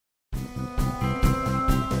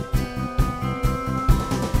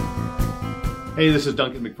Hey, this is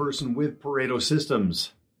Duncan McPherson with Pareto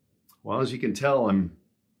Systems. Well, as you can tell, I'm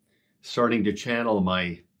starting to channel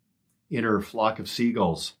my inner flock of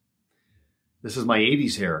seagulls. This is my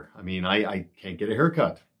 80s hair. I mean, I can't get a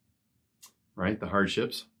haircut, right? The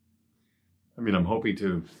hardships. I mean, I'm hoping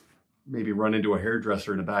to maybe run into a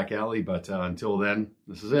hairdresser in a back alley, but until then,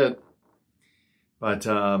 this is it. But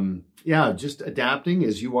yeah, just adapting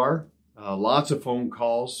as you are. Lots of phone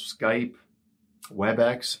calls, Skype,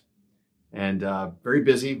 WebEx. And very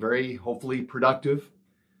busy, very hopefully productive,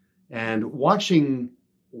 and watching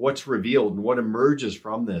what's revealed and what emerges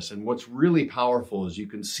from this. And what's really powerful is you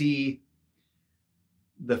can see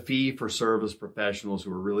the fee for service professionals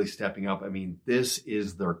who are really stepping up. I mean, this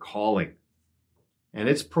is their calling, and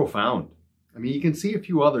it's profound. I mean, you can see a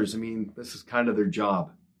few others. I mean, this is kind of their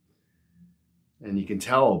job. And you can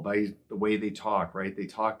tell by the way they talk, right? They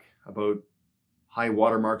talk about high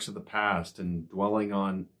watermarks of the past and dwelling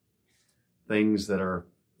on things that are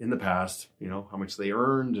in the past, you know, how much they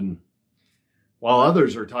earned, and while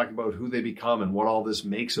others are talking about who they become and what all this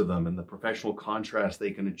makes of them and the professional contrast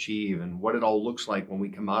they can achieve and what it all looks like when we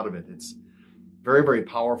come out of it. It's very, very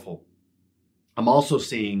powerful. I'm also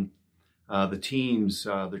seeing the teams,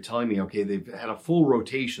 they're telling me, okay, they've had a full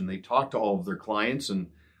rotation. They've talked to all of their clients, and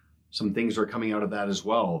some things are coming out of that as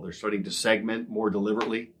well. They're starting to segment more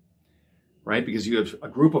deliberately, right? Because you have a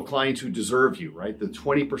group of clients who deserve you, right? The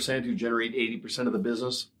 20% who generate 80% of the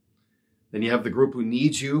business. Then you have the group who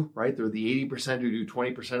needs you, right? They're the 80% who do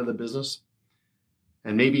 20% of the business.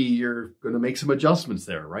 And maybe you're going to make some adjustments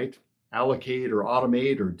there, right? Allocate or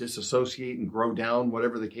automate or disassociate and grow down,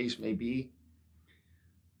 whatever the case may be.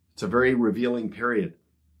 It's a very revealing period.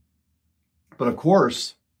 But of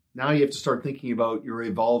course, now you have to start thinking about your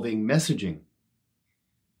evolving messaging,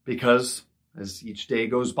 because as each day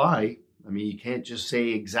goes by, I mean, you can't just say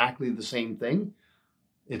exactly the same thing.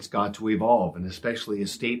 It's got to evolve, and especially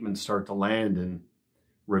as statements start to land and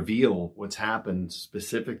reveal what's happened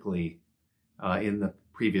specifically in the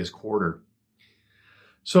previous quarter.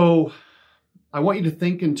 So I want you to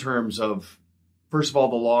think in terms of, first of all,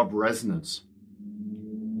 the law of resonance.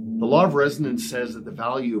 The law of resonance says that the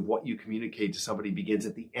value of what you communicate to somebody begins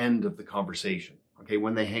at the end of the conversation, okay,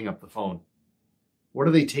 when they hang up the phone. What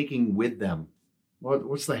are they taking with them?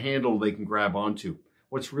 What's the handle they can grab onto?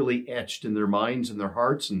 What's really etched in their minds and their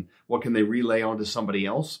hearts, and what can they relay onto somebody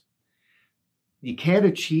else? You can't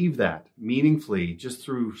achieve that meaningfully just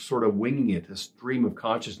through sort of winging it, a stream of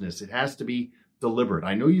consciousness. It has to be deliberate.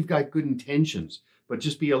 I know you've got good intentions, but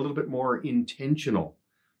just be a little bit more intentional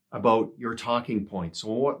about your talking points. So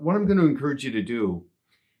what I'm going to encourage you to do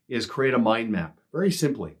is create a mind map, very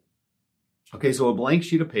simply. Okay, so a blank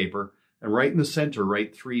sheet of paper, and right in the center,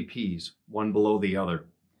 write 3 Ps, one below the other.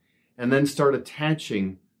 And then start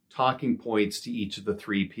attaching talking points to each of the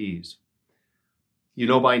 3 Ps. You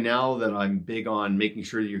know by now that I'm big on making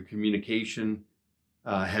sure that your communication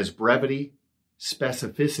has brevity,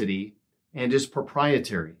 specificity, and is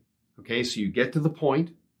proprietary. Okay, so you get to the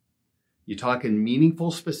point. You talk in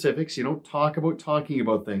meaningful specifics. You don't talk about talking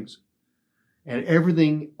about things. And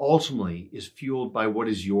everything ultimately is fueled by what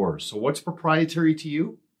is yours. So what's proprietary to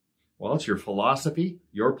you? Well, it's your philosophy,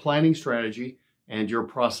 your planning strategy, and your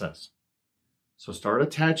process. So start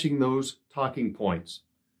attaching those talking points,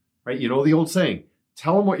 right? You know the old saying,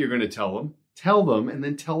 tell them what you're going to tell them, and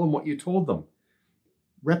then tell them what you told them.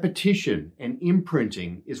 Repetition and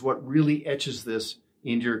imprinting is what really etches this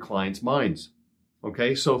into your clients' minds.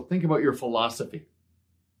 Okay, so think about your philosophy.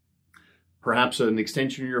 Perhaps an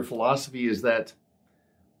extension of your philosophy is that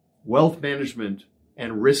wealth management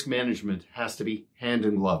and risk management has to be hand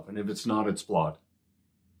in glove. And if it's not, it's flawed.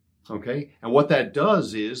 Okay? And what that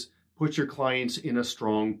does is put your clients in a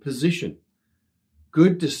strong position.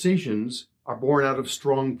 Good decisions are born out of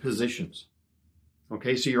strong positions.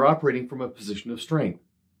 Okay? So you're operating from a position of strength.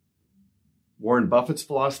 Warren Buffett's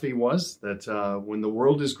philosophy was that when the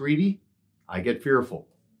world is greedy, I get fearful.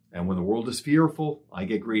 And when the world is fearful, I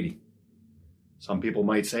get greedy. Some people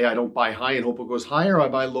might say, I don't buy high and hope it goes higher. I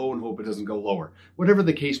buy low and hope it doesn't go lower. Whatever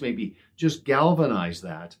the case may be, just galvanize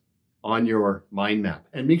that on your mind map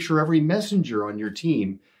and make sure every messenger on your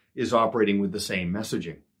team is operating with the same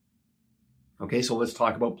messaging. Okay, so let's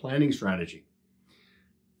talk about planning strategy.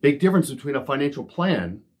 Big difference between a financial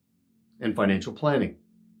plan and financial planning.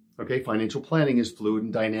 Okay, financial planning is fluid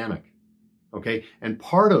and dynamic. Okay, and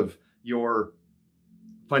part of your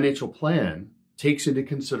financial plan takes into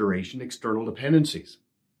consideration external dependencies.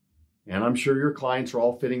 And I'm sure your clients are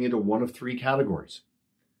all fitting into one of 3 categories.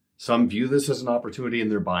 Some view this as an opportunity and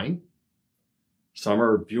they're buying. Some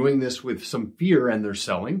are viewing this with some fear and they're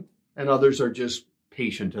selling. And others are just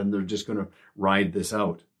patient and they're just going to ride this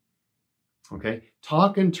out. Okay?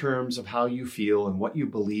 Talk in terms of how you feel and what you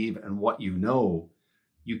believe and what you know.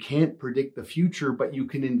 You can't predict the future, but you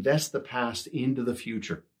can invest the past into the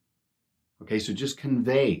future. Okay, so just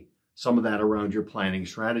convey some of that around your planning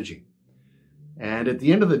strategy. And at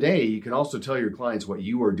the end of the day, you can also tell your clients what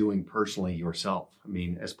you are doing personally yourself. I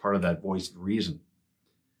mean, as part of that voice of reason.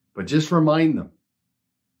 But just remind them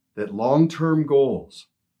that long-term goals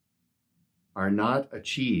are not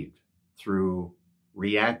achieved through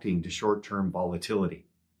reacting to short-term volatility.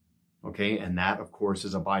 Okay, and that, of course,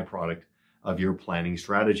 is a byproduct of your planning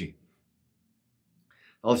strategy.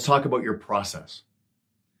 Now let's talk about your process,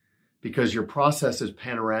 because your process is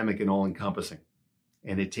panoramic and all-encompassing,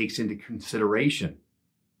 and it takes into consideration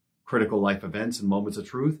critical life events and moments of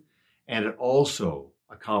truth, and it also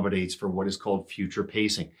accommodates for what is called future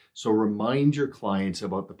pacing. So remind your clients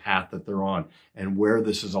about the path that they're on and where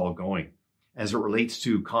this is all going as it relates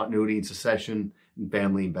to continuity and succession and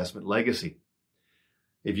family investment legacy.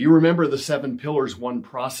 If you remember the 7 pillars, 1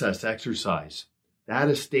 process exercise, that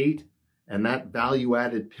estate and that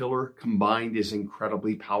value-added pillar combined is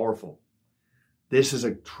incredibly powerful. This is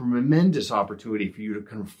a tremendous opportunity for you to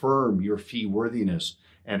confirm your fee worthiness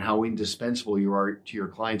and how indispensable you are to your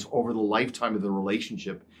clients over the lifetime of the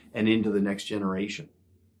relationship and into the next generation.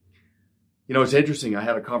 You know, it's interesting. I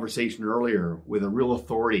had a conversation earlier with a real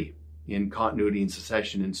authority in continuity and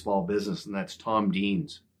succession in small business, and that's Tom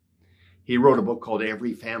Deans. He wrote a book called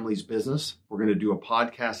Every Family's Business. We're going to do a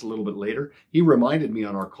podcast a little bit later. He reminded me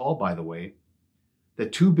on our call, by the way,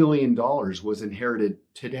 that $2 billion was inherited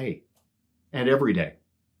today and every day.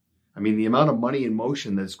 I mean, the amount of money in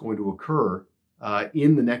motion that's going to occur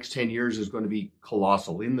in the next 10 years is going to be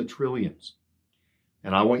colossal, in the trillions.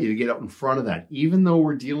 And I want you to get out in front of that. Even though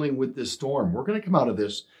we're dealing with this storm, we're going to come out of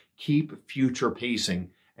this, keep future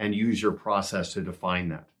pacing, and use your process to define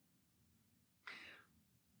that.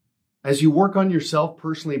 As you work on yourself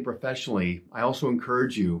personally and professionally, I also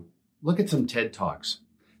encourage you, look at some TED Talks.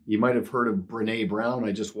 You might have heard of Brené Brown.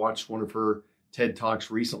 I just watched one of her TED Talks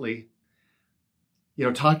recently. You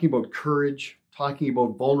know, talking about courage, talking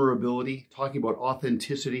about vulnerability, talking about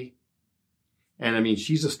authenticity. And I mean,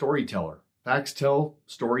 she's a storyteller. Facts tell,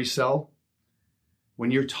 stories sell. When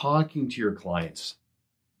you're talking to your clients,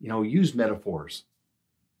 you know, use metaphors,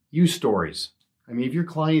 use stories. I mean, if your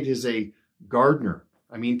client is a gardener,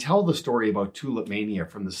 I mean, tell the story about tulip mania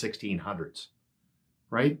from the 1600s,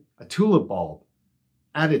 right? A tulip bulb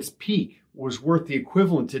at its peak was worth the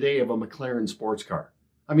equivalent today of a McLaren sports car.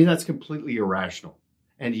 I mean, that's completely irrational.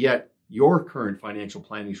 And yet your current financial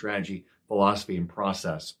planning strategy, philosophy, and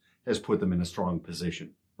process has put them in a strong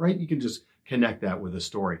position, right? You can just connect that with a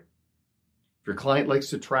story. If your client likes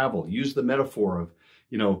to travel, use the metaphor of,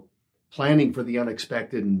 you know, planning for the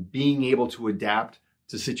unexpected and being able to adapt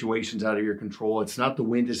to situations out of your control. It's not the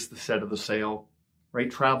wind, it's the set of the sail,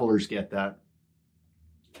 right? Travelers get that.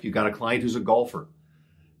 If you've got a client who's a golfer,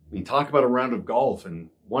 I mean, talk about a round of golf, and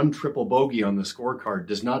one triple bogey on the scorecard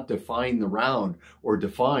does not define the round or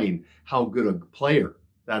define how good a player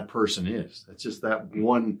that person is. It's just that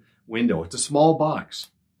one window. It's a small box,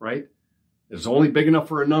 right? It's only big enough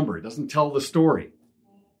for a number. It doesn't tell the story,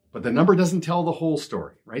 but the number doesn't tell the whole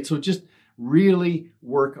story, right? So just really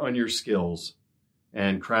work on your skills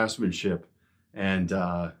and craftsmanship, and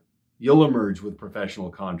you'll emerge with professional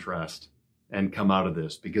contrast and come out of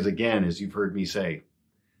this. Because again, as you've heard me say,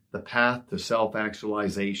 the path to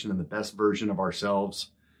self-actualization and the best version of ourselves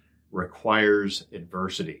requires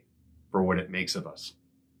adversity for what it makes of us.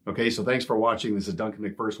 Okay, so thanks for watching. This is Duncan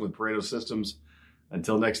McPherson with Pareto Systems.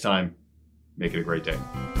 Until next time, make it a great day.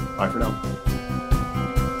 Bye for now.